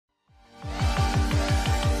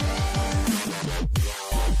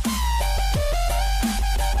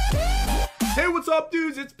up,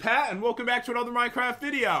 dudes? It's Pat, and welcome back to another Minecraft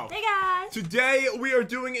video. Hey, guys. Today, we are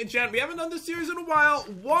doing a gen. We haven't done this series in a while.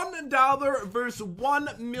 $1 versus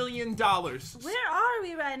 $1 million. Where are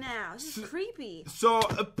we right now? This is creepy. So,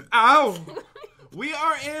 ow. We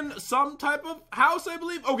are in some type of house, I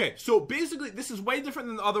believe. Okay, so basically, this is way different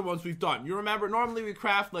than the other ones we've done. You remember, normally we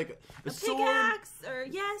craft like a sword. Pickaxe, or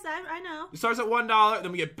yes, I know. It starts at $1,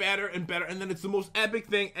 then we get better and better, and then it's the most epic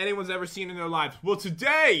thing anyone's ever seen in their lives. Well,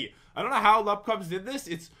 today, I don't know how Love Cubs did this.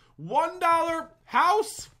 It's $1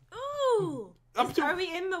 house. Ooh. Are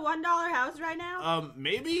we in the $1 house right now?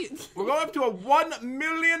 Maybe. We're going up to a $1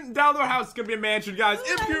 million house. It's gonna be a mansion, guys.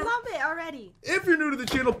 Ooh, I love it already. If you're new to the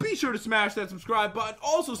channel, be sure to smash that subscribe button.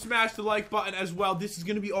 Also, smash the like button as well. This is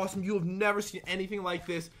gonna be awesome. You have never seen anything like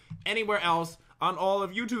this anywhere else on all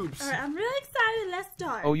of YouTube's. Alright, I'm really excited. Let's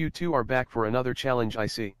start. Oh, you two are back for another challenge, I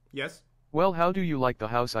see. Yes? Well, how do you like the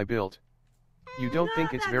house I built? You don't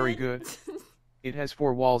think it's very good? It has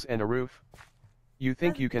 4 walls and a roof. You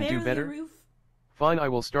think you can do better? Fine, I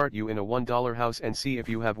will start you in a $1 house and see if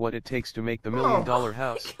you have what it takes to make the $1 million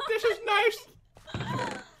house. This is nice.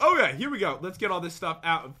 Okay, here we go. Let's get all this stuff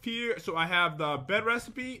out of here. So I have the bed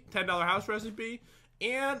recipe, $10 house recipe,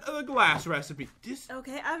 and the glass recipe.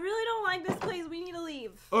 Okay, I really don't like this place. We need to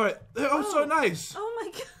leave. Alright. Oh, so nice. Oh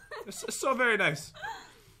my god. It's so very nice.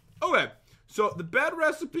 Okay, so the bed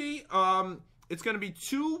recipe, it's going to be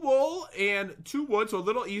 2 wool and 2 wood, so a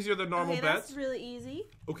little easier than normal beds. That's really easy.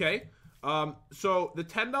 Okay. So the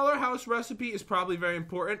 $10 house recipe is probably very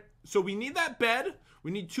important. So we need that bed,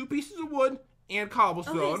 we need 2 pieces of wood, and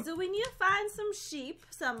cobblestone. Okay, so we need to find some sheep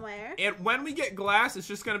somewhere. And when we get glass, it's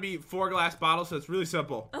just going to be 4 glass bottles, so it's really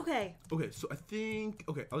simple. Okay. Okay, so I think,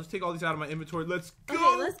 okay, I'll just take all these out of my inventory. Let's go!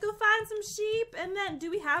 Okay, let's go find some sheep, and then, do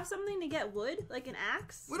we have something to get wood? Like an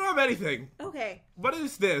axe? We don't have anything. Okay. What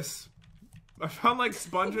is this? I found, like,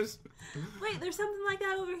 sponges. Wait, there's something like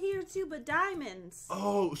that over here, too, but diamonds.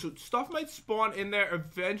 Oh, so stuff might spawn in there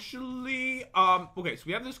eventually. Okay, so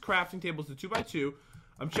we have this crafting table. It's a 2x2.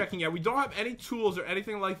 I'm checking out. We don't have any tools or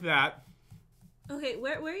anything like that. Okay,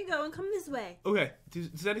 where are you going? Come this way. Okay,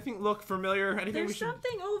 does anything look familiar? Anything There's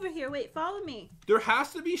something over here. Wait, follow me. There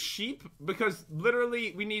has to be sheep, because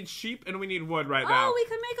literally we need sheep and we need wood right now. Oh, we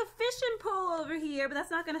can make a fishing pole over here, but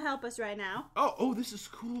that's not going to help us right now. Oh, this is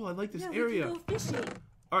cool. I like this area. We can go fishing.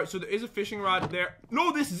 Alright, so there is a fishing rod there.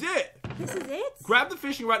 No, this is it! This is it? Grab the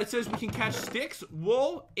fishing rod. It says we can catch sticks,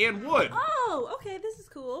 wool, and wood. Oh, okay, this is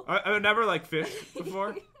cool. I've never, like, fished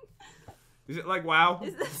before. Is it like WoW?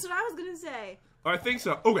 That's what I was going to say. I think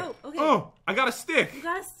so. Okay. Oh, okay. Oh, I got a stick. You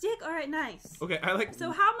got a stick? Alright, nice. Okay, I like... So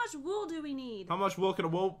how much wool do we need? How much wool can a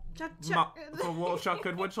wool... Chuck. wool chuck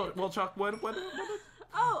good wood? Wool chuck wood?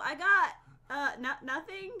 Oh, I got...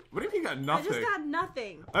 nothing? What do you mean you got nothing? I just got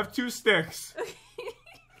nothing. I have 2 sticks. Okay.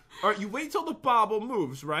 Alright, you wait till the bobble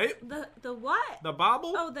moves, right? The what? The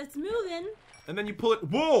bobble? Oh, that's moving. And then you pull it.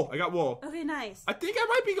 Wool! I got wool. Okay, nice. I think I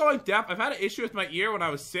might be going deaf. I've had an issue with my ear when I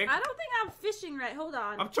was sick. I don't think I'm fishing right. Hold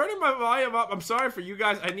on. I'm turning my volume up. I'm sorry for you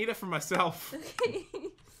guys. I need it for myself. Okay.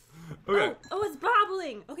 Okay. Oh, it's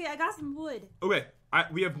bobbling. Okay, I got some wood. Okay.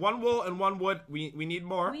 We have 1 wool and 1 wood. We need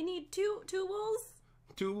more. We need two wools?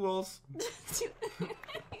 2 wools.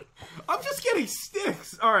 I'm just getting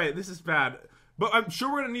sticks. Alright, this is bad. But I'm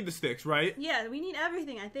sure we're gonna need the sticks, right? Yeah, we need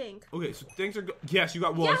everything, I think. Okay, so things are yes, you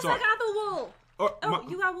got wool. Yes, I got the wool. Oh,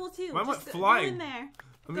 you got wool too. Mine went just flying. Go in there.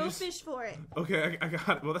 Go fish for it. Okay, I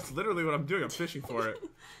got it. Well, that's literally what I'm doing. I'm fishing for it.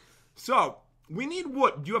 So, we need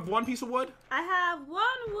wood. Do you have 1 piece of wood? I have 1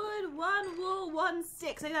 wood, 1 wool, 1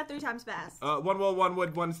 stick. Say that 3 times fast. 1 wool, 1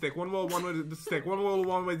 wood, 1 stick. 1 wool, 1 wood, stick. 1 wool,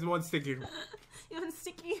 1 wood, 1 sticky. 1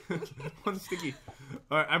 sticky. 1 sticky.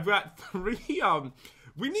 Alright, I've got 3,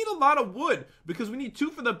 we need a lot of wood, because we need 2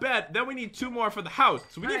 for the bed, then we need 2 more for the house.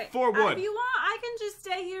 So we need 4 wood. If you want, I can just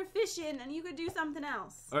stay here fishing, and you could do something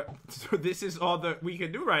else. Alright, so this is all that we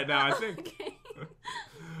can do right now, I think. Okay.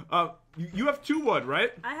 You have 2 wood,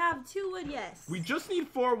 right? I have 2 wood, yes. We just need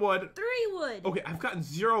 4 wood. 3 wood. Okay, I've gotten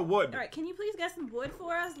 0 wood. Alright, can you please get some wood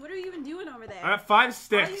for us? What are you even doing over there? I have 5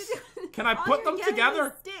 sticks. Can I put them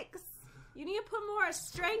together? Sticks. You need to put more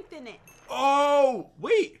strength in it. Oh,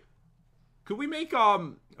 wait. Could we make, I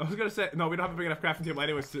was gonna say, no, we don't have a big enough crafting table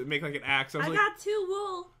anyways to make like an axe. I got 2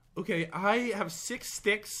 wool. Okay, I have 6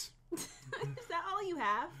 sticks. Is that all you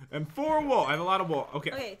have? And 4 wool. I have a lot of wool.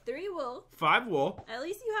 Okay. Okay, 3 wool. 5 wool. At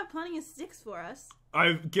least you have plenty of sticks for us.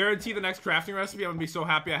 I guarantee the next crafting recipe, I'm gonna be so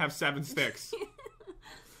happy I have 7 sticks.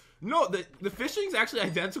 No, the fishing's actually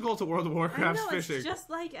identical to World of Warcraft's fishing. It's just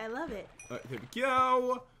like, I love it. There we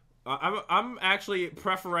go. I'm actually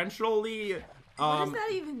preferentially. What does that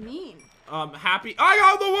even mean? happy. I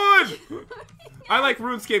got the wood! I like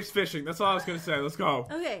RuneScape's fishing. That's all I was gonna say. Let's go.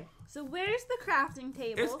 Okay, so where's the crafting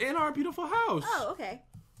table? It's in our beautiful house. Oh, okay.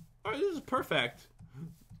 All right, this is perfect.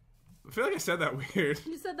 I feel like I said that weird.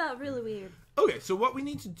 You said that really weird. Okay, so what we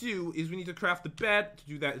need to do is we need to craft the bed. To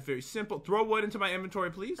do that, it's very simple. Throw wood into my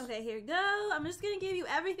inventory, please. Okay, here you go. I'm just gonna give you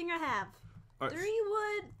everything I have. All right. 3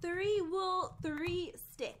 wood, 3 wool, 3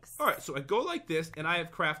 sticks. All right, so I go like this, and I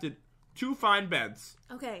have crafted 2 fine beds.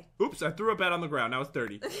 Okay. Oops, I threw a bed on the ground. Now it's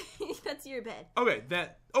dirty. That's your bed. Okay, then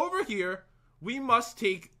over here, we must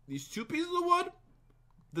take these 2 pieces of wood,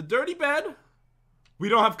 the dirty bed. We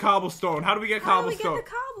don't have cobblestone. How do we get cobblestone? How do we get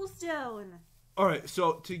the cobblestone? All right,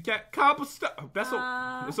 so to get cobblestone, that's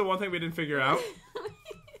the one thing we didn't figure out.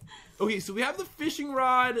 Okay, so we have the fishing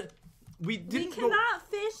rod. We cannot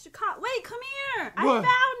fish. Wait, come here! What? I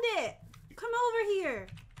found it. Come over here.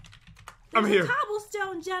 I'm here. There's a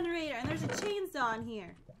cobblestone generator, and there's a chainsaw in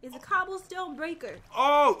here. It's a cobblestone breaker.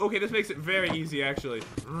 Oh, okay, this makes it very easy, actually.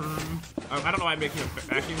 I don't know why I'm making a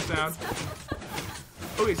vacuum sound.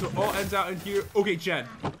 Okay, so it all ends out in here. Okay, Jen,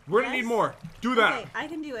 we're gonna need more. Do that. Okay, I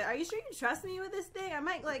can do it. Are you sure you trust me with this thing? I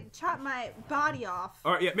might, like, chop my body off.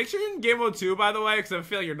 All right, yeah, make sure you're in game mode 2, by the way, because I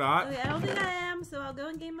feel like you're not. Okay, I don't think I am, so I'll go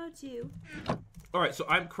in game mode 2. All right, so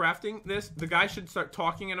I'm crafting this. The guy should start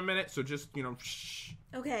talking in a minute, so just, you know, shh.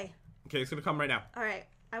 Okay. Okay, it's gonna come right now. All right,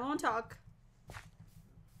 I won't talk.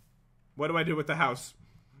 What do I do with the house?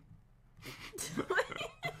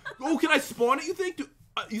 Oh, can I spawn it, you think?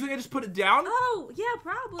 You think I just put it down? Oh, yeah,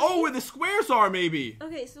 probably. Oh, where the squares are, maybe.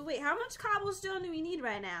 Okay, so wait, how much cobblestone do we need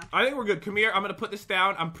right now? I think we're good. Come here. I'm going to put this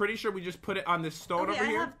down. I'm pretty sure we just put it on this stone over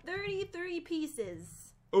here. I have 33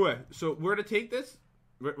 pieces. Okay, so we're going to take this.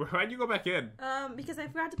 Why'd you go back in? Because I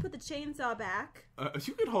forgot to put the chainsaw back.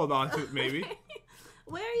 You could hold on to it, maybe.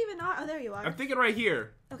 Where even are? Oh, there you are. I'm thinking right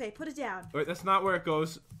here. Okay, put it down. Wait, that's not where it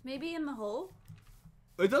goes. Maybe in the hole?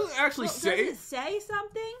 It doesn't actually say. Does it say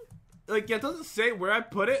something? Like, yeah, it doesn't say where I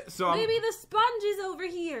put it, so maybe the sponge is over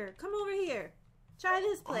here. Come over here. Try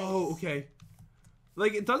this place. Oh, okay.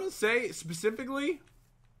 Like, it doesn't say specifically.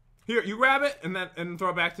 Here, you grab it and then throw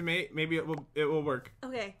it back to me. Maybe it will work.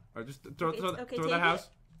 Okay. Or just throw Okay, that house.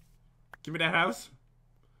 Give me that house.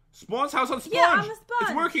 Spawn's house on sponge. Yeah, on the sponge.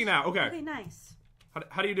 It's working now. Okay. Okay, nice.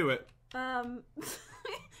 How do you do it? Let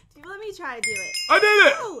me try to do it. I did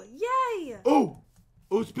it! Oh, yay! Oh,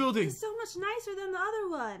 it's building. It's so much nicer than the other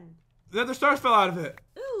one. Then the stars fell out of it.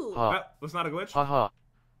 Ooh. That was not a glitch? Ha ha.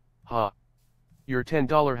 Ha. Your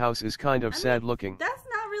 $10 house is kind of sad looking. That's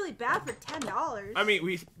not really bad for $10. I mean,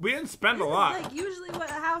 we didn't spend a This lot. is like usually what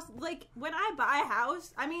a house, like when I buy a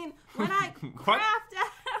house, I mean, when I craft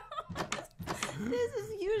a house, this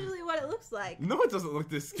is usually what it looks like. No, it doesn't look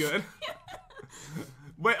this good.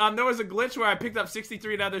 Wait, there was a glitch where I picked up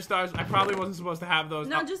 63 nether stars. I probably wasn't supposed to have those.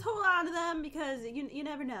 No, just hold on to them because you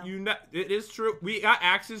never know. It is true. We got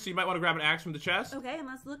axes, so you might want to grab an axe from the chest. Okay, and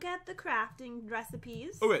let's look at the crafting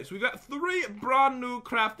recipes. Okay, so we got 3 brand new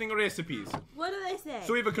crafting recipes. What do they say?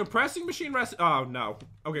 So we have a compressing machine recipe. Oh, no.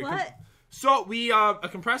 Okay. What? So we, a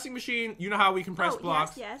compressing machine. You know how we compress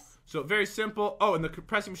blocks? Yes. So very simple. Oh, and the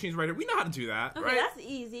compressing machine's right here. We know how to do that, okay, right? That's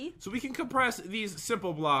easy. So we can compress these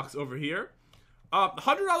simple blocks over here.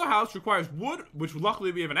 $100 house requires wood, which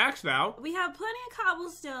luckily we have an axe now. We have plenty of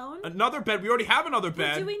cobblestone. Another bed. We already have another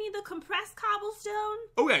bed. But do we need the compressed cobblestone?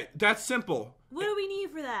 Okay, that's simple. What do we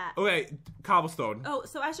need for that? Okay, cobblestone. Oh,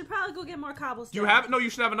 so I should probably go get more cobblestone. You have? No, you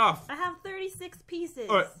should have enough. I have 36 pieces.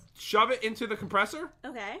 All right, shove it into the compressor.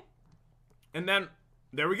 Okay. And then,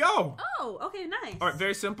 there we go. Oh, okay, nice. All right,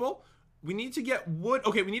 very simple. We need to get wood.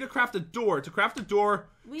 Okay, we need to craft a door. To craft a door,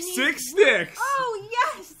 6 sticks. Oh,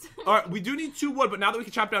 yes. All right, we do need 2 wood, but now that we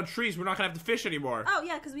can chop down trees, we're not going to have to fish anymore. Oh,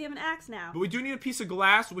 yeah, because we have an axe now. But we do need a piece of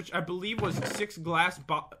glass, which I believe was 4 glass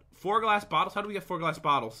bottles. How do we get 4 glass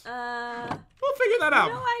bottles? We'll figure that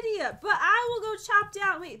out. No idea, but I will go chop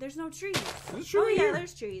down. Wait, there's no trees. There's a tree Oh, yeah, here.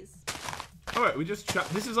 there's trees. All right, we just chop.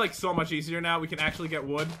 This is like so much easier now. We can actually get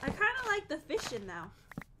wood. I kind of like the fishing now.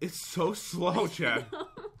 It's so slow, Chad.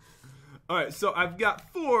 All right, so I've got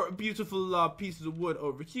 4 beautiful pieces of wood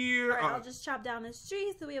over here. All right, I'll just chop down this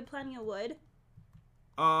tree so we have plenty of wood.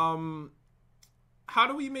 How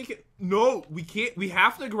do we make it? No, we can't. We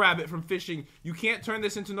have to grab it from fishing. You can't turn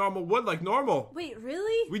this into normal wood like normal. Wait,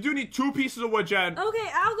 really? We do need 2 pieces of wood, Jen. Okay,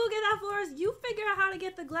 I'll go get that for us. You figure out how to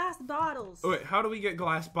get the glass bottles. Oh, wait, how do we get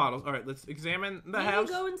glass bottles? All right, let's examine the house.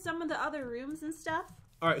 Maybe go in some of the other rooms and stuff.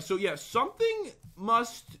 All right, so yeah, something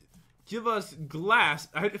must give us glass.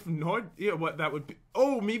 I have no idea what that would be.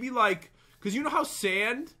 Oh, maybe like, because you know how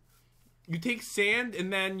sand, you take sand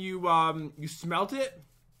and then you smelt it?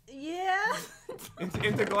 Yeah.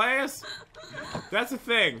 into glass? That's a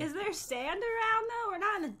thing. Is there sand around though? We're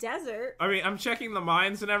not in a desert. I mean, I'm checking the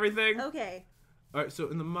mines and everything. Okay. All right, so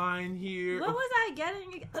in the mine here. What was I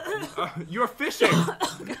getting? You're fishing.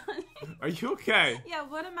 Oh, God. Are you okay? Yeah,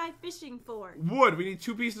 what am I fishing for? Wood. We need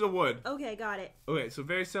 2 pieces of wood. Okay, got it. Okay, so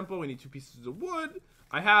very simple. We need 2 pieces of wood.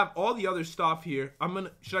 I have all the other stuff here.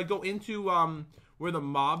 Should I go into where the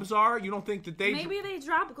mobs are? You don't think that they? Maybe they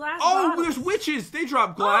drop glass. Oh, bottles. there's witches. They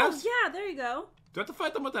drop glass. Oh, yeah, there you go. Do I have to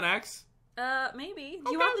fight them with an axe? Maybe. Do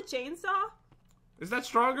Okay. you want the chainsaw? Is that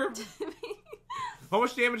stronger? How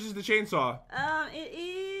much damage is the chainsaw? It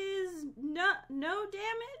is no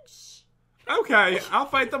damage. Okay, I'll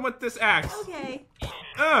fight them with this axe. Okay.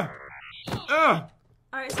 Alright,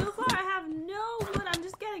 so far I have no wood, I'm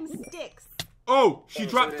just getting sticks. Oh, she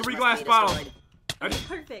dropped 3 glass bottles.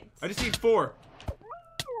 Perfect. I just need 4.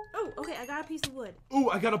 Oh, okay, I got a piece of wood. Ooh,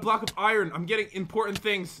 I got a block of iron. I'm getting important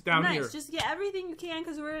things down here. Nice, just get everything you can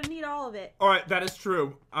because we're gonna need all of it. Alright, that is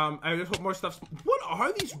true. I just hope more stuff. What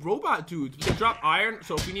are these robot dudes? They drop iron,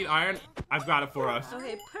 so if we need iron, I've got it for us.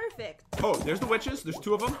 Okay, perfect. Oh, there's the witches. There's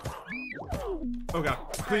 2 of them. Oh god,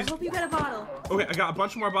 please. I hope you get a bottle. Okay, I got a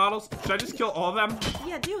bunch more bottles. Should I just kill all of them?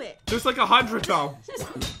 Yeah, do it. There's like 100 though.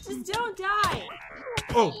 Just don't die.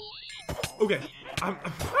 Oh, okay. I'm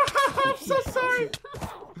so sorry.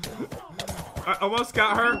 I almost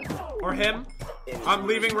got her or him. I'm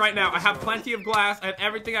leaving right now. I have plenty of glass. I have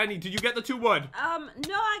everything I need. Did you get the 2 wood?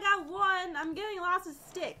 No, I got 1. I'm getting lots of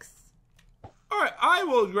sticks. All right, I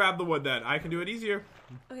will grab the wood then. I can do it easier.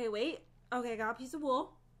 Okay, wait. Okay, I got a piece of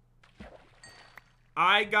wool.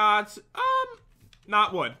 I got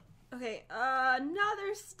not wood. Okay,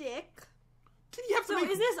 another stick. Did you have to So make...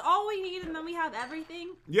 is this all we need and then we have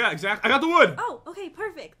everything? Yeah, exactly. I got the wood. Oh, okay,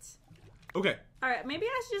 perfect. Okay. Alright, maybe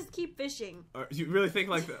I should just keep fishing. You really think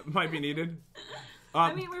like that might be needed?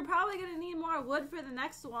 I mean, we're probably gonna need more wood for the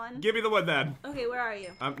next one. Give me the wood then. Okay, where are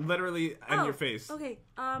you? I'm literally in your face. Okay,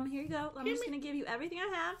 here you go. I'm just gonna give you everything I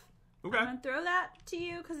have. Okay. I'm gonna throw that to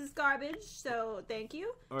you because it's garbage, so thank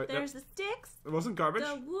you. All right, There's the sticks, It wasn't garbage.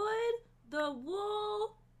 the wood, the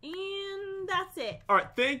wool, and that's it. All right,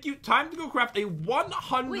 thank you. Time to go craft a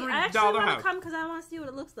 $100 Wait, I actually want to house. come because I want to see what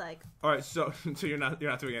it looks like. All right, so you're not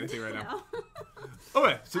doing anything right now. No.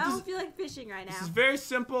 Okay, so I this, don't feel like fishing right now. this is very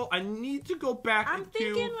simple. I need to go back I'm into...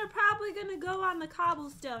 thinking we're probably gonna go on the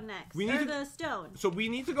cobblestone next, the stone. So we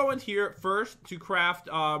need to go in here first to craft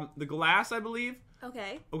the glass, I believe.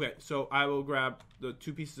 Okay. Okay, so I will grab the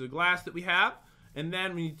 2 pieces of glass that we have, and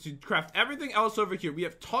then we need to craft everything else over here. We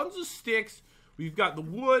have tons of sticks. We've got the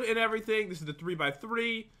wood and everything. This is the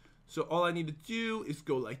 3x3. So all I need to do is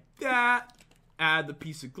go like that, add the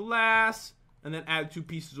piece of glass, and then add 2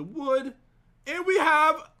 pieces of wood, and we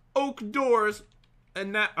have oak doors.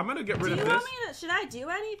 And that I'm gonna get rid of this. Do you want me to? Should I do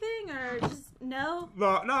anything or just no?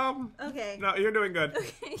 No. Okay. No, you're doing good.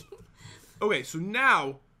 Okay. Okay, so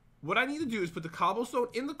now what I need to do is put the cobblestone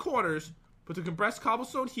in the corners, put the compressed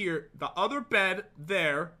cobblestone here, the other bed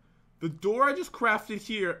there, the door I just crafted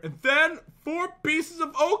here, and then 4 pieces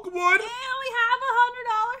of oak wood. And we have a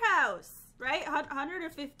 $100 house, right? 100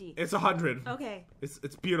 or 50? It's 100. Okay. It's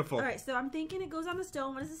beautiful. All right, so I'm thinking it goes on the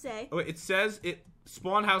stone. What does it say? Okay, it says it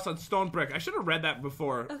spawn house on stone brick. I should have read that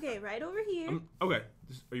before. Okay, right over here. Okay,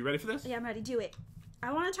 are you ready for this? Yeah, I'm ready. Do it.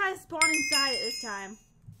 I want to try to spawn inside it this time.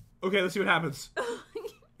 Okay, let's see what happens.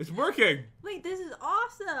 It's working. Wait, this is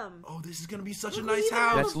awesome. Oh, this is gonna be such a Look, nice we even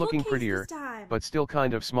house. have That's a looking bookcase prettier, this time. but still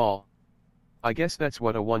kind of small. I guess that's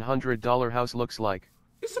what a $100 house looks like.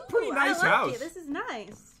 It's a pretty Ooh, nice I like house. it. This is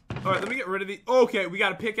nice. All right, let me get rid of the... Okay, we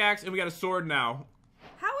got a pickaxe and we got a sword now.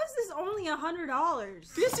 How is this only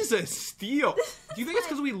 $100? This is a steal. Do you think it's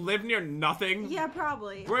because we live near nothing? Yeah,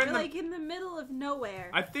 probably. We're in like in the middle of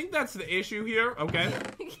nowhere. I think that's the issue here. Okay.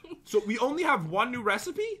 So we only have 1 new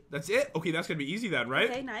recipe? That's it? Okay, that's gonna be easy then,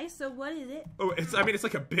 right? Okay, nice. So what is it? Oh, I mean, it's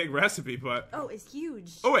like a big recipe, but... Oh, it's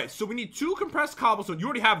huge. Oh, wait, so we need 2 compressed cobblestone. You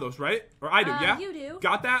already have those, right? Or I do, yeah? You do.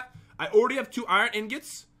 Got that? I already have 2 iron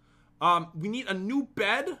ingots. We need a new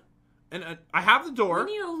bed. And I have the door.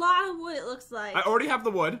 We need a lot of wood, it looks like. I already have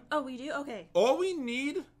the wood. Oh, we do? Okay. All we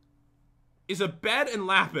need is a bed and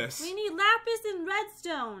lapis. We need lapis and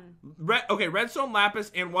redstone. Okay, redstone,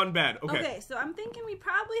 lapis, and 1 bed. Okay. Okay, so I'm thinking we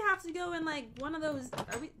probably have to go in like one of those.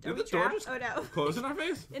 Are we Did the door trapped? just Oh no. close in our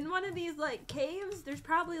face? In one of these like caves, there's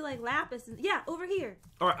probably like lapis. Yeah, over here.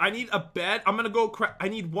 All right, I need a bed. I'm gonna go. I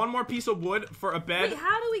need 1 more piece of wood for a bed. Wait,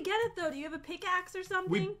 how do we get it though? Do you have a pickaxe or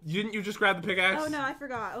something? Didn't you just grab the pickaxe? Oh no, I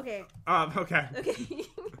forgot. Okay. Okay. Okay.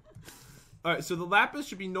 All right, so the lapis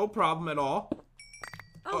should be no problem at all.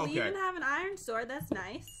 Oh, we even have an iron sword. That's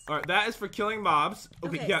nice. All right, that is for killing mobs.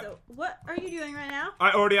 Okay, yeah. So what are you doing right now?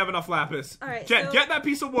 I already have enough lapis. All right, Jen, get that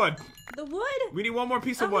piece of wood. The wood? We need one more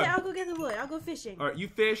piece of wood. Okay, I'll go get the wood. I'll go fishing. All right, you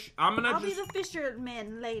fish. I'll be the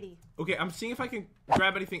fisherman lady. Okay, I'm seeing if I can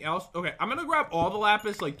grab anything else. Okay, I'm gonna grab all the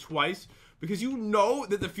lapis like twice because you know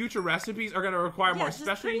that the future recipes are gonna require more. Just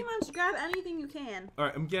pretty much grab anything you can. All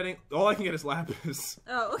right, I'm getting. All I can get is lapis.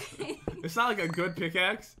 Oh, okay. It's not like a good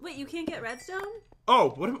pickaxe. Wait, you can't get redstone?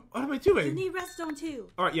 Oh, what am I doing? You need redstone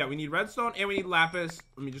too. All right, yeah, we need redstone and we need lapis.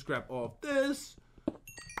 Let me just grab all of this.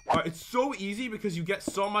 All right, it's so easy because you get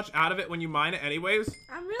so much out of it when you mine it anyways.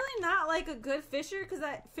 I'm really not like a good fisher because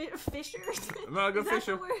fisher? I'm not a good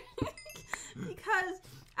fisher. Because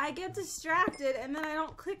I get distracted and then I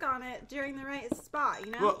don't click on it during the right spot,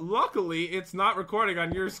 you know? Well, luckily, it's not recording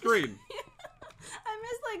on your screen. I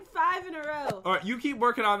missed like 5 in a row. All right, you keep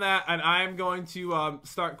working on that and I'm going to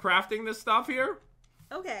start crafting this stuff here.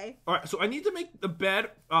 Okay. All right, so I need to make the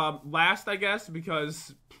bed last, I guess,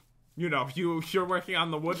 because, you know, you're working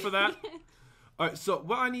on the wood for that. All right, so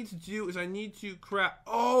what I need to do is I need to craft...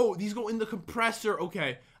 Oh, these go in the compressor.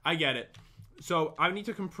 Okay, I get it. So I need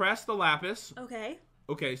to compress the lapis. Okay.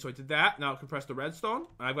 Okay, so I did that. Now compress the redstone.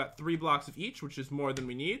 I've got 3 blocks of each, which is more than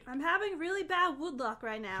we need. I'm having really bad wood luck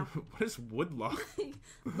right now. What is wood luck?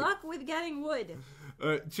 Luck with getting wood.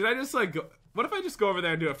 Should I just, like, go... What if I just go over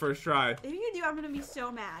there and do it first try? If you do, I'm going to be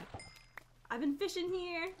so mad. I've been fishing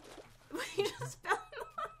here. You just fell in the...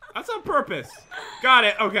 That's on purpose. Got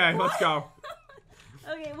it. Okay, let's go.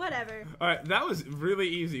 Okay, whatever. All right, that was really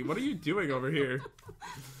easy. What are you doing over here?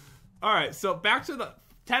 All right, so back to the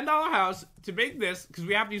 $10 house. To make this, because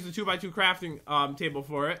we have to use the 2x2 crafting table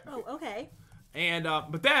for it. Oh, okay. And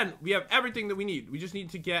but then we have everything that we need. We just need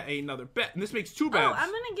to get another bed, and this makes 2 beds. Oh, I'm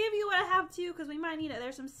gonna give you what I have too, because we might need it.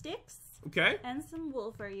 There's some sticks. Okay. And some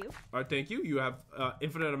wool for you. All right, thank you. You have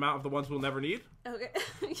infinite amount of the ones we'll never need. Okay.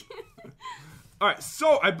 All right,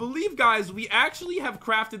 so I believe, guys, we actually have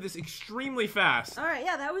crafted this extremely fast. All right,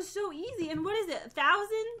 yeah, that was so easy. And what is it, 1,000?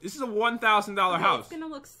 This is a $1,000 house. It's gonna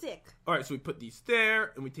look sick. All right, so we put these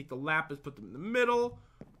there, and we take the lapis, put them in the middle.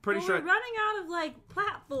 Pretty sure. We're running out of like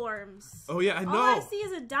platforms. Oh yeah, I know. All I see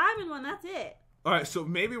is a diamond one. That's it. All right, so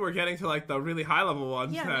maybe we're getting to like the really high level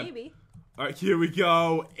ones. Yeah, then. maybe. All right, here we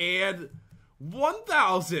go, and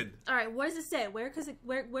 1,000. All right, what does it say? Where does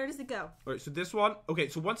it go? All right, so this one. Okay,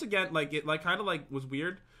 so once again, like it, like kind of like was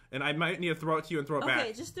weird, and I might need to throw it to you and throw it back.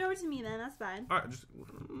 Okay, just throw it to me then. That's fine. All right, just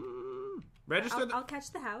register. I'll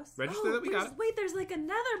catch the house. Register that we got it. Wait, there's like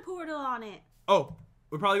another portal on it. Oh,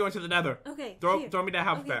 we're probably going to the Nether. Okay. Throw me that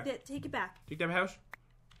house back. Take it back. Take that house.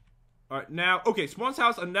 All right, now, okay, Spawn's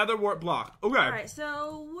house, another warp block. Okay. All right,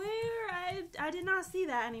 so where I did not see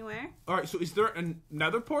that anywhere. All right, so is there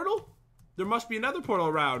another portal? There must be another portal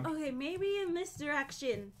around. Okay, maybe in this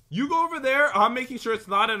direction. You go over there. I'm making sure it's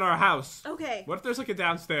not in our house. Okay. What if there's like a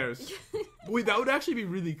downstairs? Wait, that would actually be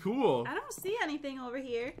really cool. I don't see anything over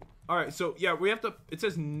here. All right, so yeah, we have to. It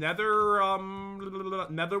says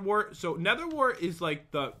netherwort. So netherwort is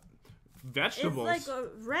like the vegetables. It's like a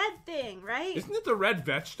red thing, right? Isn't it the red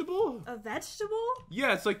vegetable? A vegetable?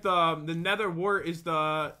 Yeah, it's like the netherwort is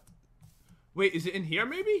the. Wait, is it in here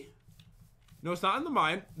maybe? No, it's not in the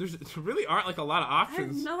mine. There really aren't like a lot of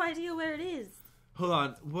options. I have no idea where it is. Hold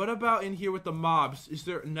on. What about in here with the mobs? Is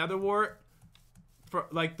there netherwort? For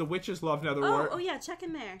like the witches love netherwort. Oh yeah, check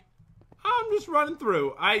in there. I'm just running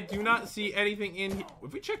through. I do not see anything in here.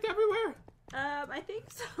 Have we checked everywhere? I think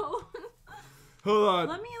so. Hold on.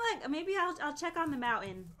 Let me maybe I'll check on the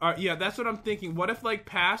mountain. Alright, yeah, that's what I'm thinking. What if like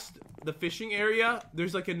past the fishing area,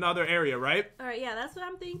 there's like another area, right? Alright, yeah, that's what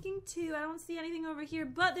I'm thinking too. I don't see anything over here,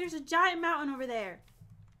 but there's a giant mountain over there.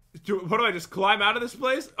 What do I just climb out of this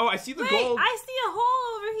place? Oh, I see the gold. I see a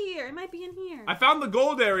hole over here. It might be in here. I found the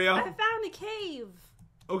gold area. I found a cave.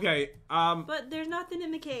 Okay, But there's nothing in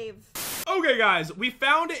the cave. Okay, guys, we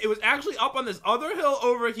found it. It was actually up on this other hill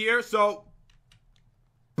over here, so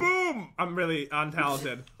boom! I'm really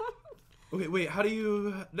untalented. Okay, wait, how do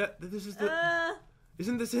you... This is the...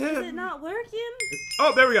 Isn't this it? Is it not working?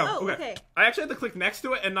 Oh, there we go. Oh, okay. I actually had to click next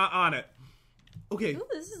to it and not on it. Okay. Ooh,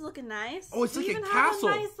 this is looking nice. Oh, it's we like a even castle.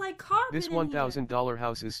 Have a nice, like, carpet This $1,000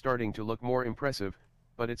 house is starting to look more impressive,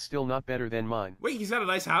 but it's still not better than mine. Wait, he's got a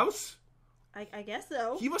nice house? I guess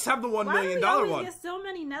so. He must have the $1 million Why do we one. always get so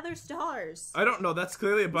many nether stars? I don't know. That's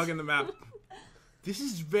clearly a bug in the map. This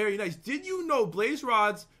is very nice. Did you know blaze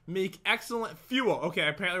rods make excellent fuel? Okay,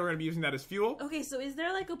 apparently we're going to be using that as fuel. Okay, so is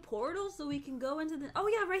there like a portal so we can go into the... Oh,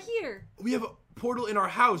 yeah, right here. We have a portal in our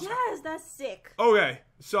house. Yes, that's sick. Okay,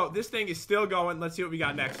 so this thing is still going. Let's see what we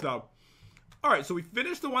got next, though. All right, so we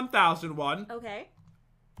finished the 1,000 one. Okay.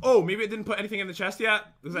 Oh, maybe it didn't put anything in the chest yet?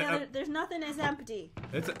 There's nothing. It's empty.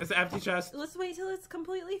 It's an empty chest. Let's wait till it's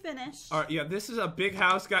completely finished. Alright, yeah, this is a big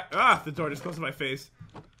house, guy. Ah, the door just closed to my face.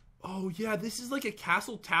 Oh, yeah, this is like a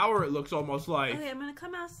castle tower, it looks almost like. Okay, I'm gonna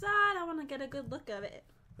come outside. I want to get a good look of it.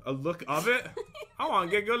 A look of it? I want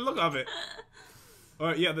to get a good look of it.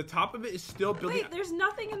 Alright, yeah, the top of it is still building. Wait, there's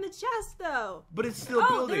nothing in the chest, though. But it's still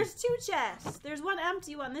building. Oh, there's 2 chests. There's one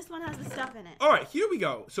empty one. This one has the stuff in it. Alright, here we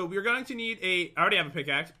go. So we're going to need I already have a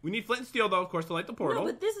pickaxe. We need flint and steel, though, of course, to light the portal.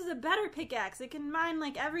 No, but this is a better pickaxe. It can mine,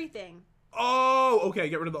 like, everything. Oh, okay,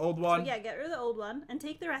 get rid of the old one. So, yeah, get rid of the old one and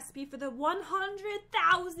take the recipe for the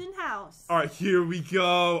 100,000 house. Alright, here we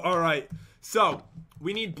go. Alright, so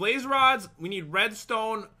we need blaze rods, we need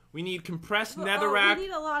redstone, we need compressed netherrack. We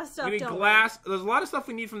need a lot of stuff, we need glass. There's a lot of stuff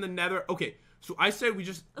we need from the nether. Okay, so I say we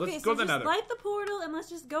just, let's go to the nether. Light the portal and let's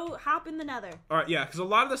just go hop in the nether. Alright, yeah, because a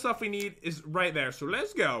lot of the stuff we need is right there, so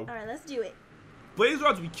let's go. Alright, let's do it. Blaze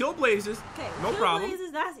rods, we kill blazes. Okay, no problem.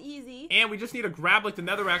 Blazes, that's easy. And we just need to grab like the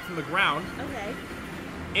netherrack from the ground. Okay.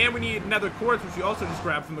 And we need nether quartz, which we also just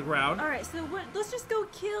grabbed from the ground. Alright, so let's just go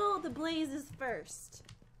kill the blazes first.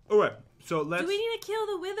 Alright, so let's... Do we need to kill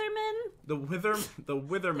the withermen? The withermen. The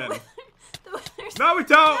withers. No, we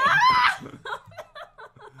don't!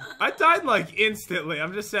 I died like instantly,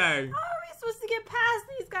 I'm just saying. How are we supposed to get past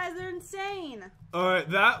these guys? They're insane. Alright,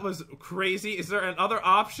 that was crazy. Is there another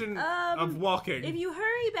option of walking? If you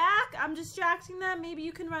hurry back, I'm distracting them. Maybe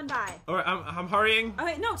you can run by. Alright, I'm hurrying.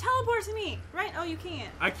 Okay, no, teleport to me. Right? Oh, you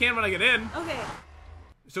can't. I can when I get in. Okay.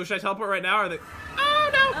 So should I teleport right now, or are they... Oh,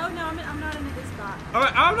 no! Oh, no, I'm not in a good spot.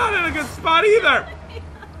 Alright, I'm not in a good spot either!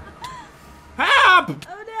 Help!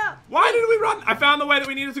 Oh, no. Why did we run? I found the way that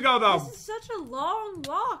we needed to go, though. This is such a long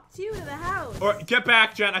walk, too, to the house. Or get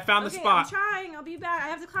back, Jen. I found the spot. I'm trying. I'll be back. I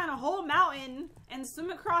have to climb a whole mountain and swim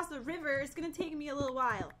across the river. It's going to take me a little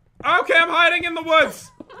while. Okay, I'm hiding in the woods.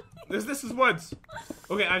 This is woods.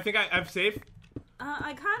 Okay, I think I'm safe.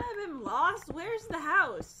 I kind of am lost. Where's the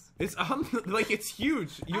house? It's like it's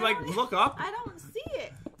huge. You look up. I don't see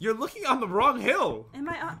it. You're looking on the wrong hill. Am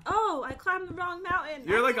I? Oh, I climbed the wrong mountain.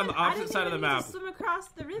 You're like on the opposite side of the map. To swim across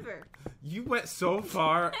the river. You went so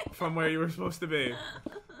far from where you were supposed to be.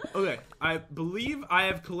 Okay, I believe I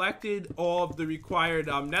have collected all of the required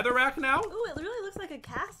netherrack now. Ooh, it really looks like a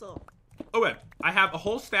castle. Okay, I have a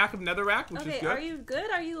whole stack of netherrack, which is good. Are you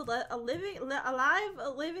good? Are you living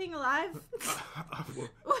alive?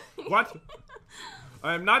 What?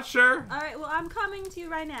 I'm not sure. All right, well, I'm coming to you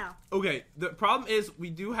right now. Okay, the problem is we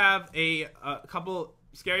do have a couple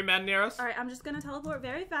scary men near us. All right, I'm just going to teleport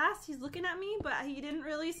very fast. He's looking at me, but he didn't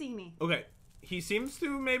really see me. Okay, he seems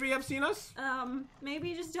to maybe have seen us.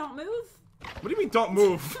 Maybe just don't move. What do you mean don't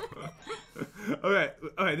move? Okay,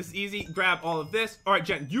 this is easy. Grab all of this. All right,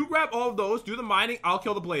 Jen, you grab all of those. Do the mining. I'll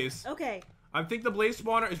kill the blaze. Okay. I think the blaze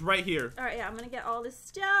spawner is right here. All right, yeah, I'm going to get all this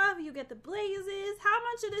stuff. You get the blazes. How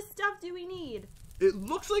much of this stuff do we need? It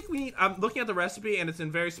looks like we need... I'm looking at the recipe, and it's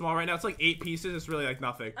in very small right now. It's like 8 pieces. It's really like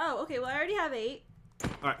nothing. Oh, okay. Well, I already have 8. All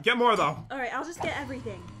right, get more, though. All right, I'll just get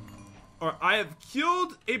everything. All right, I have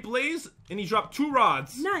killed a blaze, and he dropped 2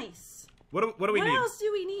 rods. Nice. What do we need? What else do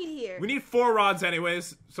we need here? We need 4 rods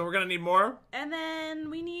anyways, so we're going to need more. And then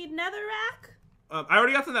we need netherrack. I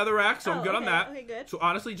already got the netherrack, so I'm good on that. Okay, good. So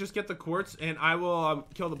honestly, just get the quartz, and I will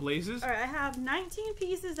kill the blazes. All right, I have 19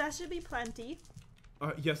 pieces. That should be plenty.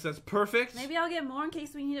 Yes, that's perfect. Maybe I'll get more in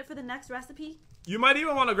case we need it for the next recipe. You might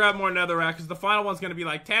even want to grab more netherrack, because the final one's going to be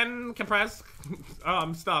like 10 compressed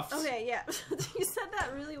stuffs. Okay, yeah. You said that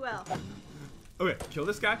really well. Okay, kill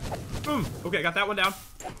this guy. Boom. Okay, got that one down.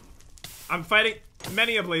 I'm fighting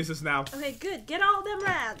many of blazes now. Okay, good. Get all them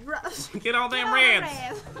rads. Get all them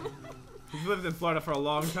rads. We've lived in Florida for a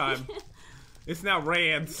long time. It's now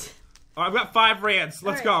rads. Oh, I've got 5 rads.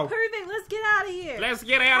 Let's go. Perfect. Let's get out of here. Let's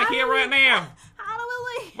get out of here right now. How do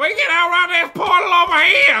we leave? We get out around this portal over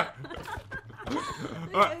here.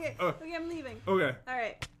 Okay, I'm leaving. Okay. All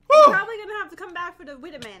right. Woo! We're probably gonna have to come back for the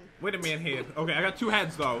Witherman. Witherman head. Okay, I got 2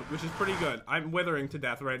 heads though, which is pretty good. I'm withering to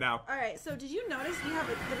death right now. All right. So did you notice we have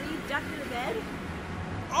a 3-decker bed?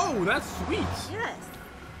 Oh, that's sweet. Yes.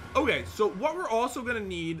 Okay, so what we're also gonna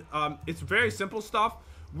need, it's very simple stuff.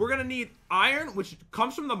 We're gonna need iron, which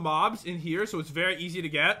comes from the mobs in here, so it's very easy to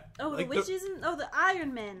get. Oh, like the witches and the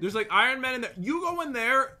Iron Men. There's like Iron Men in there. You go in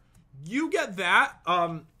there, you get that.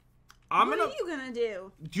 What are you gonna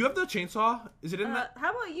do? Do you have the chainsaw? Is it in that?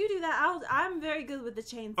 How about you do that? I'm very good with the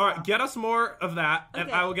chainsaw. All right, get us more of that, and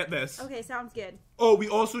I will get this. Okay, sounds good. Oh, we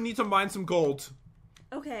also need to mine some gold.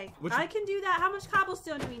 Okay, I can do that. How much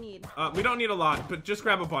cobblestone do we need? We don't need a lot, but just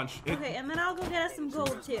grab a bunch. Okay, and then I'll go get us some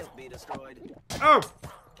gold too. Oh,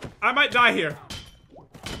 I might die here.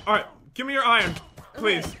 All right, give me your iron.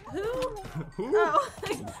 please. Okay. Who? Who? Oh,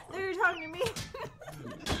 they were talking to me.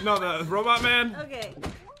 No, the robot man. Okay.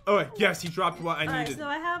 Oh, wait, yes, he dropped what I Alright, needed. so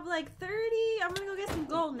I have like 30. I'm gonna go get some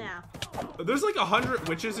gold now. There's like 100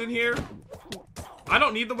 witches in here. I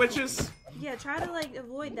don't need the witches. Yeah, try to like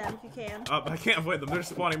avoid them if you can. I can't avoid them. They're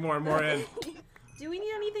spawning more and more in. Do we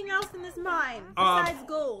need anything else in this mine besides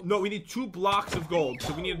gold? No, we need 2 blocks of gold,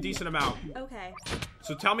 so we need a decent amount. Okay.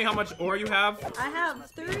 So tell me how much ore you have. I have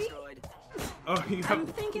 3. Oh, you I'm have.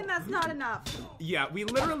 thinking that's not enough. Yeah, we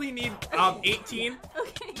literally need 18.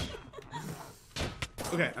 Okay.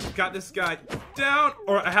 Okay, I've got this guy down.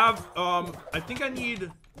 Or I have I think I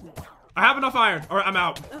have enough iron. Alright, I'm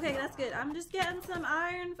out. Okay, that's good. I'm just getting some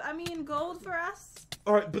iron. I mean, gold for us.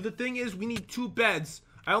 Alright, but the thing is, we need 2 beds.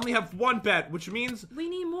 I only have 1 bed, which means we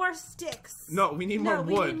need more sticks. no, we need more wood.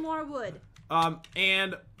 No, we need more wood.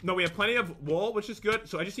 And no, we have plenty of wool, which is good.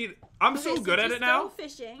 So I just need. I'm so good at it now. Go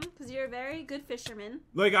fishing because you're a very good fisherman.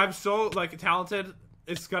 Like I'm so like talented.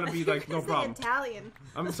 It's gonna be like no problem. Italian.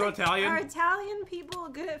 I'm so Italian. Are Italian people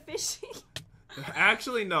good at fishing?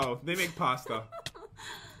 Actually, no. They make pasta.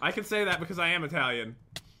 I can say that because I am Italian.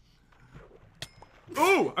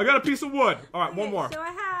 Ooh, I got a piece of wood. All right, Okay, one more. So I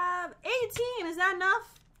have 18. Is that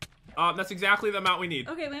enough? That's exactly the amount we need.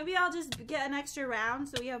 Okay, maybe I'll just get an extra round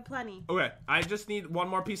so we have plenty. Okay, I just need 1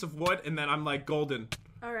 more piece of wood, and then I'm like golden.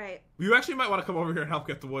 All right. You actually might want to come over here and help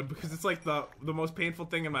get the wood because it's like the most painful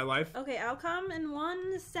thing in my life. Okay, I'll come in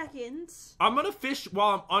 1 second. I'm gonna fish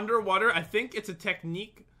while I'm underwater. I think it's a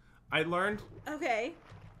technique I learned. Okay.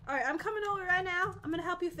 All right, I'm coming over right now. I'm gonna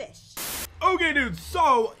help you fish. Okay, dude,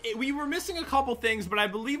 so we were missing a couple things, but I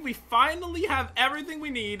believe we finally have everything we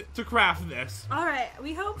need to craft this. All right,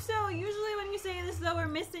 we hope so. Usually when you say this, though, we're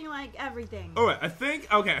missing, like, everything. Okay, I think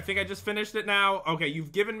I just finished it now. Okay,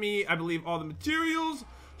 you've given me, I believe, all the materials,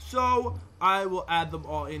 so I will add them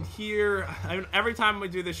all in here. Every time we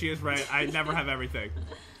do this, she is right. I never have everything.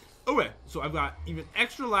 Okay, so I've got even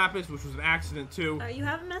extra lapis, which was an accident, too. All right, you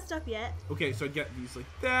haven't messed up yet. Okay, so I get these like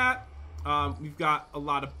that. We've got a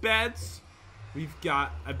lot of beds. We've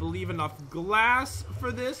got, I believe, enough glass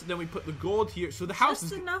for this. Then we put the gold here. So the house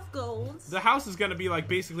Just is enough gold. the house is gonna be like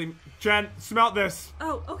basically. Jen, smelt this.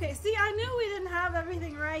 Oh, okay. See, I knew we didn't have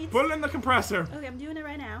everything right. Put it in the compressor. Okay, I'm doing it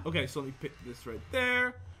right now. Okay, so let me pick this right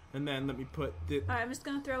there, and then let me put this. All right, I'm just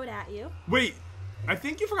gonna throw it at you. Wait, I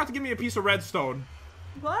think you forgot to give me a piece of redstone.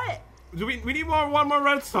 What? Do we need one more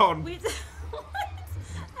redstone? What?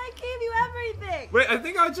 I gave you everything. Wait, I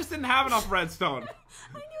think I just didn't have enough redstone.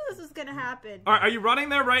 I knew this was gonna happen. All right, are you running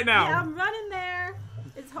there right now? Yeah, I'm running there.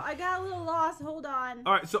 I got a little lost. Hold on.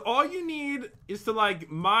 All right, so all you need is to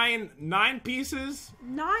like mine 9 pieces.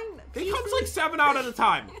 9 They pieces? come like 7 out at a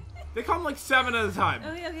time. They come like 7 at a time.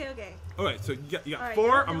 Okay. Okay, so you got All right,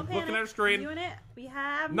 4. don't I'm looking panic. at a screen. Doing it. We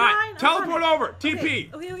have 9. 9. Teleport over.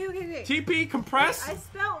 TP. Okay. TP. Compress. Wait, I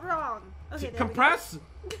spelled wrong. Okay, there Compress.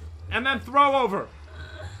 And then throw over.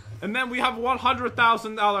 And then we have a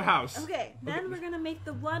 $100,000 house. we go. Okay, then we're gonna make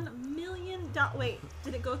the $1 million. Wait,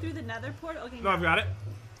 did it go through the Nether portal? Okay. No, I've got it.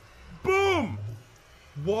 Boom.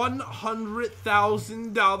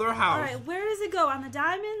 $100,000 house. All right, where does it go? On the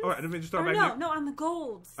diamonds? All right, let me just throw Or it back to you. no, on the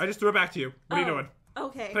golds. I just threw it back to you. What are you doing?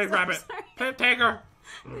 Okay. Play, grab it. Sorry. Take her.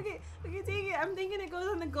 Okay, take it. I'm thinking it goes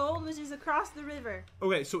on the gold, which is across the river.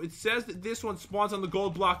 Okay, so it says that this one spawns on the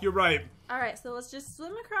gold block. You're right. All right, so let's just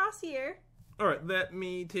swim across here. All right, let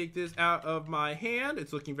me take this out of my hand.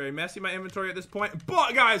 It's looking very messy, my inventory at this point.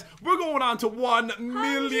 But, guys, we're going on to 1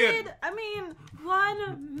 million.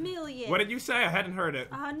 $1 million. What did you say? I hadn't heard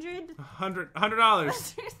it. 100?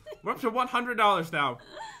 $100. We're up to $100 now.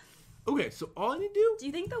 Okay, so all I need to do... Do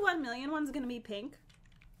you think the 1 million one's going to be pink?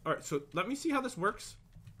 All right, so let me see how this works.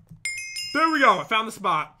 There we go. I found the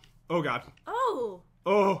spot. Oh, God. Oh.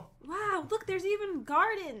 Oh. Wow, look, there's even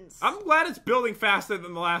gardens. I'm glad it's building faster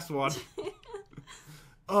than the last one.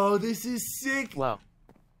 Oh, this is sick. Wow.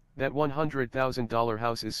 That $100,000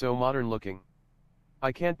 house is so modern looking.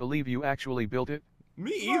 I can't believe you actually built it.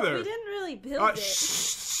 Me Well, either. we didn't really build it.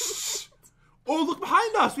 Shh. Oh, look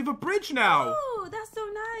behind us. We have a bridge now. Oh, that's so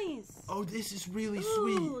nice. Oh, this is really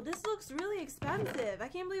Ooh, sweet. this looks really expensive. I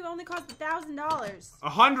can't believe it only cost $1,000.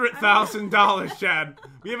 $100,000, Chad.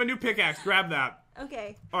 We have a new pickaxe. Grab that.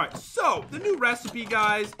 Okay. All right, so the new recipe,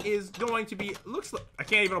 guys, is going to be. Looks like I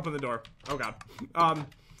can't even open the door. Oh God.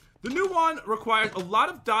 The new one requires a lot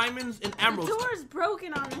of diamonds and emeralds. The door's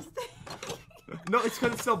broken on this thing. No, it's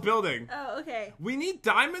because it's still building. Oh, okay. We need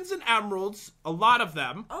diamonds and emeralds, a lot of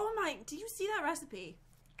them. Oh my! Do you see that recipe?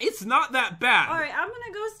 It's not that bad. All right, I'm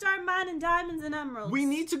gonna go start mining diamonds and emeralds. We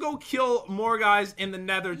need to go kill more guys in the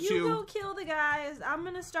nether, too. You go kill the guys. I'm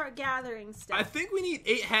gonna start gathering stuff. I think we need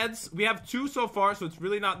 8 heads. We have 2 so far, so it's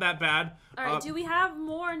really not that bad. All right, do we have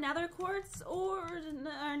more nether quartz or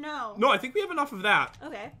no? No, I think we have enough of that.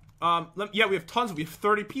 Okay. Yeah, we have tons. We have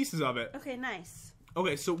 30 pieces of it. Okay, nice.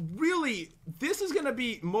 Okay, so really, this is going to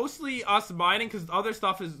be mostly us mining, because the other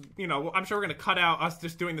stuff is, you know, I'm sure we're going to cut out us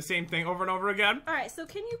just doing the same thing over and over again. Alright, so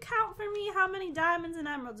can you count for me how many diamonds and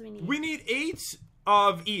emeralds we need? We need 8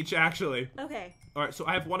 of each, actually. Okay. Alright, so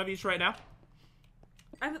I have 1 of each right now.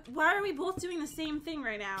 Why are we both doing the same thing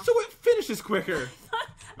right now? So it finishes quicker.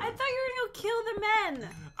 I thought you were going to go kill the men.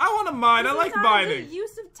 I want to mine. I like mining. Good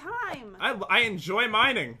use of time. I enjoy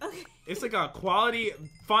mining. Okay. It's like a quality,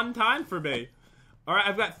 fun time for me. Alright,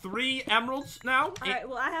 I've got 3 emeralds now. Alright,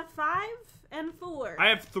 well, I have 5 and 4. I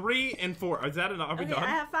have 3 and 4. Is that enough? Are we done? I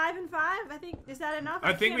have 5 and 5. I think, is that enough?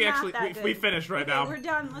 I think we actually, we finished right now. We're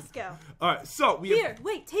done. Let's go. Alright, so we Here,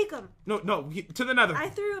 wait, take them. No, to the nether. I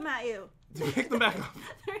threw them at you. Pick them back up.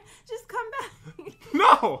 Just come back.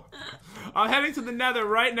 No! I'm heading to the nether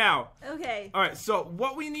right now. Okay. Alright, so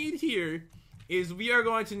what we need here is we are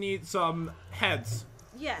going to need some heads.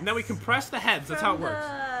 Yes. And then we compress the heads. That's how it works.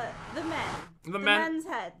 The men. The men's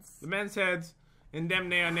heads. The men's heads. And them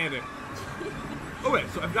they are nether. Okay,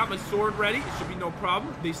 so I've got my sword ready. It should be no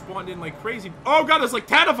problem. They spawned in like crazy. Oh god, there's like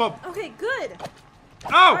 10 of them! Okay, good.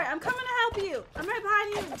 Oh! Alright, I'm coming to help you. I'm right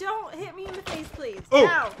behind you. Don't hit me in the face, please. Oh!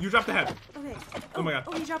 Ow. You dropped the head. Okay. Oh my god.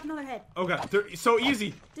 Oh, you dropped another head. Oh god, they're so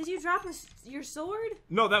easy. Did you drop your sword?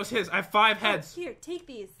 No, that was his. I have 5 heads. Here, take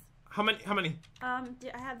these. How many? I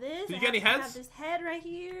have this. Did you get any heads? I have this head right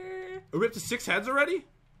here. Are we up to 6 heads already?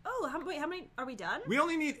 Oh, wait, how many? Are we done? We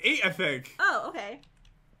only need 8, I think. Oh, okay.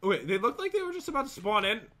 Wait, they looked like they were just about to spawn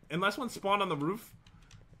in, unless one spawned on the roof.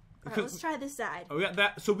 Alright, let's try this side. Oh, we got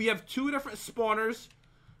that. So we have 2 different spawners.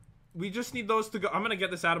 We just need those to go. I'm gonna get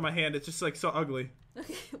this out of my hand. It's just like so ugly.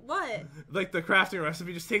 Okay, what? Like the crafting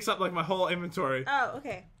recipe just takes up like my whole inventory. Oh,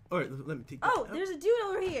 okay. Alright, let me take that out. There's a dude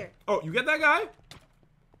over here. Oh, you get that guy? Let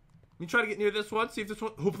me try to get near this one. See if this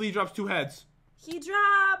one. Hopefully he drops 2 heads. He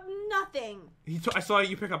dropped nothing. I saw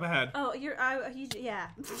you pick up a head. Oh, yeah.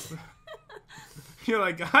 You're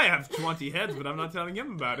like, I have 20 heads, but I'm not telling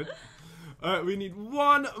him about it. Alright, we need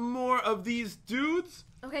 1 more of these dudes.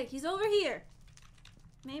 Okay, he's over here.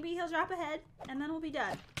 Maybe he'll drop a head, and then we'll be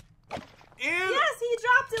done. And yes, he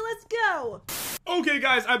dropped it. Let's go. Okay,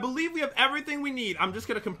 guys, I believe we have everything we need. I'm just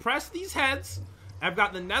going to compress these heads. I've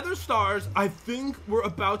got the nether stars. I think we're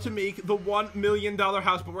about to make the $1 million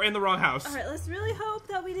house, but we're in the wrong house. All right, let's really hope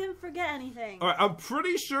that we didn't forget anything. All right, I'm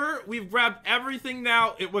pretty sure we've grabbed everything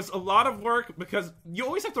now. It was a lot of work because you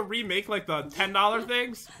always have to remake, like, the $10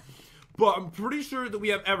 things. But I'm pretty sure that we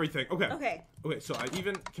have everything. Okay. Okay, so I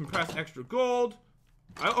even compressed extra gold.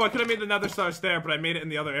 I could have made the nether stars there, but I made it in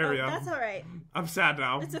the other area. Oh, that's all right. I'm sad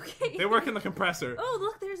now. It's okay. They work in the compressor. Oh,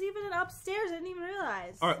 look, there's even an upstairs. I didn't even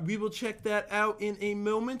realize. All right, we will check that out in a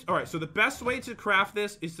moment. All right, so the best way to craft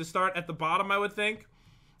this is to start at the bottom, I would think.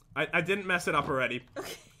 I didn't mess it up already.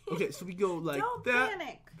 Okay. Okay, so we go like Don't that.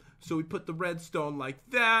 Panic. So we put the redstone like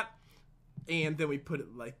that, and then we put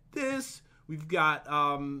it like this. We've got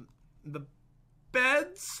the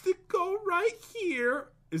beds that go right here.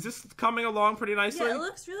 Is this coming along pretty nicely? Yeah, it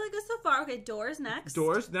looks really good so far. Okay, doors next.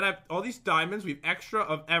 Doors. Then I have all these diamonds. We have extra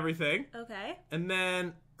of everything. Okay. And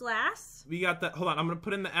then glass. We got that. Hold on, I'm gonna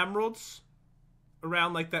put in the emeralds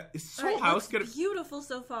around like that. Is this whole right, house gonna beautiful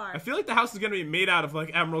so far? I feel like the house is gonna be made out of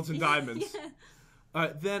like emeralds and diamonds.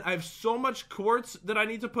 Yeah. Then I have so much quartz that I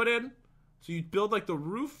need to put in. So you build like the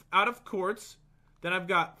roof out of quartz. Then I've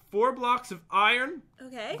got 4 blocks of iron.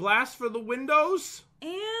 Okay. Glass for the windows.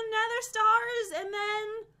 And nether stars, and then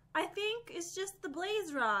I think it's just the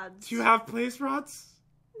blaze rods. Do you have blaze rods?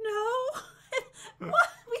 No. What?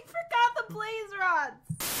 We forgot the blaze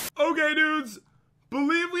rods. Okay, dudes.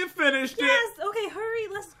 Believe we finished it. Yes. Okay, hurry.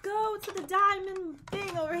 Let's go to the diamond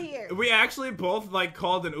thing over here. We actually both like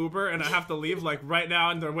called an Uber, and I have to leave like right now,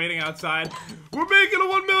 and they're waiting outside. We're making a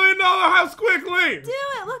 $1 million house quickly. Do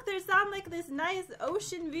it. Look, there's on like this nice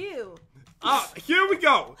ocean view. Here we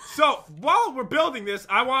go. So, while we're building this,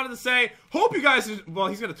 I wanted to say, hope you guys, well,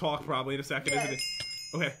 he's going to talk probably in a second, yes. isn't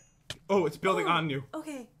he? Okay. Oh, it's building on you.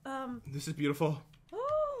 Okay, This is beautiful.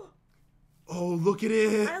 Oh. Oh, look at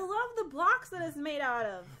it. I love the blocks that it's made out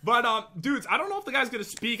of. But, dudes, I don't know if the guy's going to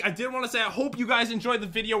speak. I did want to say, I hope you guys enjoyed the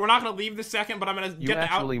video. We're not going to leave this second, but I'm going to get the You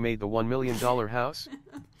actually made the $1 million house?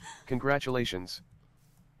 Congratulations.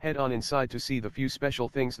 Head on inside to see the few special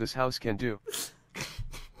things this house can do.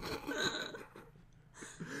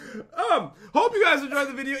 Oh, awesome. Hope you guys enjoyed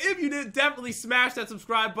the video. If you did, definitely smash that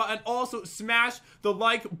subscribe button. Also, smash the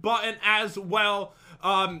like button as well.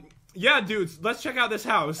 Yeah, dudes, let's check out this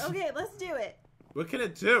house. Okay, let's do it. What can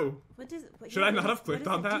it do? Should I not have clicked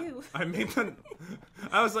on that? I made the...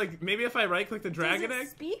 I was like, maybe if I right-click the dragon egg?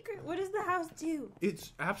 Speak? What does the house do?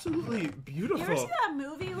 It's absolutely beautiful. You ever see that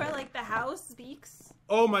movie where, like, the house speaks?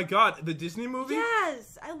 Oh my god, the Disney movie?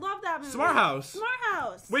 Yes, I love that movie. Smart House. Smart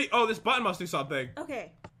House. Wait, oh, this button must do something.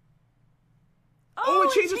 Okay. Oh,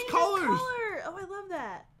 it changes colors. Color. Oh, I love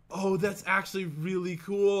that. Oh, that's actually really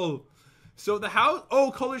cool. So the house, oh,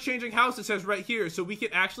 color changing house, it says right here. So we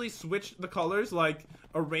can actually switch the colors like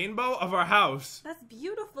a rainbow of our house. That's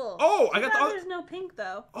beautiful. Oh, I got the... There's no pink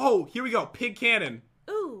though. Oh, here we go. Pig cannon.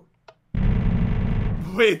 Ooh.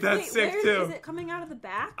 Wait, that's sick too. Is it coming out of the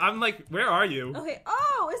back? I'm like, where are you? Okay.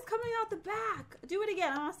 Oh, it's coming out the back. Do it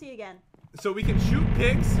again. I want to see it again. So we can shoot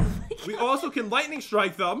pigs. Oh we also can lightning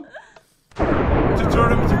strike them to turn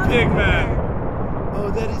them into pigmen. Oh,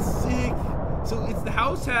 that is sick. So it's the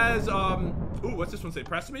house has ooh, what's this one say?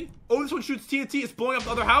 Press me? Oh, this one shoots TNT. It's blowing up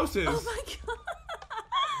the other houses. Oh my god.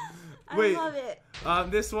 Wait, I love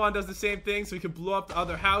it. This one does the same thing, so we can blow up the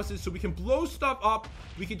other houses. So we can blow stuff up.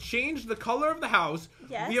 We can change the color of the house.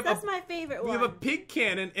 Yes, that's my favorite one. We have a pig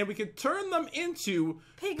cannon, and we can turn them into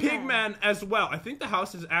pigmen as well. I think the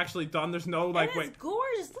house is actually done. There's no like, wait. It's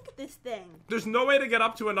gorgeous. Look at this thing. There's no way to get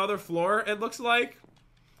up to another floor. It looks like.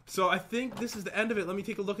 So I think this is the end of it. Let me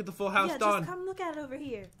take a look at the full house done. Just come look at it over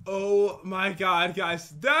here. Oh my god, guys.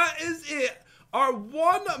 That is it. Our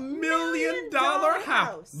 $1 million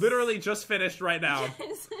house. Literally just finished right now.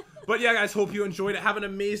 Yes. But yeah, guys, hope you enjoyed it. Have an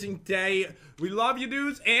amazing day. We love you,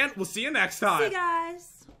 dudes, and we'll see you next time. See you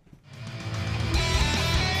guys.